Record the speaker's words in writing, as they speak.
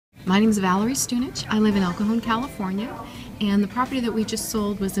My name is Valerie Stunich. I live in El Cajon, California, and the property that we just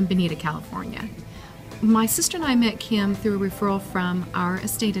sold was in Bonita, California. My sister and I met Kim through a referral from our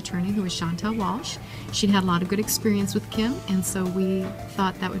estate attorney, who was Chantel Walsh. She'd had a lot of good experience with Kim, and so we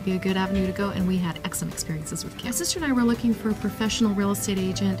thought that would be a good avenue to go, and we had excellent experiences with Kim. My sister and I were looking for a professional real estate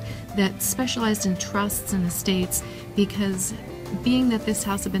agent that specialized in trusts and estates, because being that this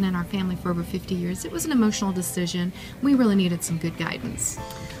house had been in our family for over 50 years, it was an emotional decision. We really needed some good guidance.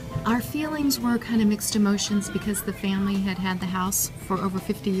 Our feelings were kind of mixed emotions because the family had had the house for over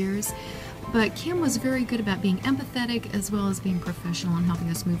 50 years. But Kim was very good about being empathetic as well as being professional and helping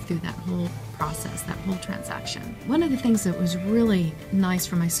us move through that whole process, that whole transaction. One of the things that was really nice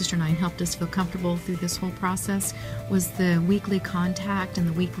for my sister and I and helped us feel comfortable through this whole process was the weekly contact and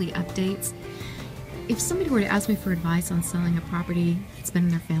the weekly updates. If somebody were to ask me for advice on selling a property that's been in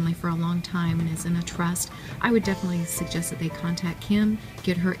their family for a long time and is in a trust, I would definitely suggest that they contact Kim,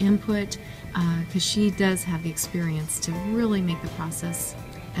 get her input, because she does have the experience to really make the process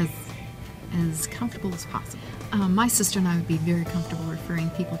as comfortable as possible. My sister and I would be very comfortable referring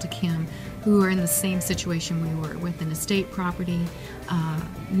people to Kim who are in the same situation we were, with an estate property,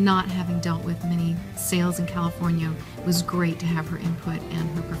 not having dealt with many sales in California. It was great to have her input and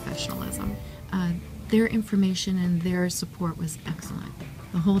her professionalism. Their information and their support was excellent.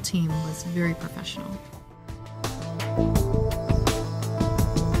 The whole team was very professional.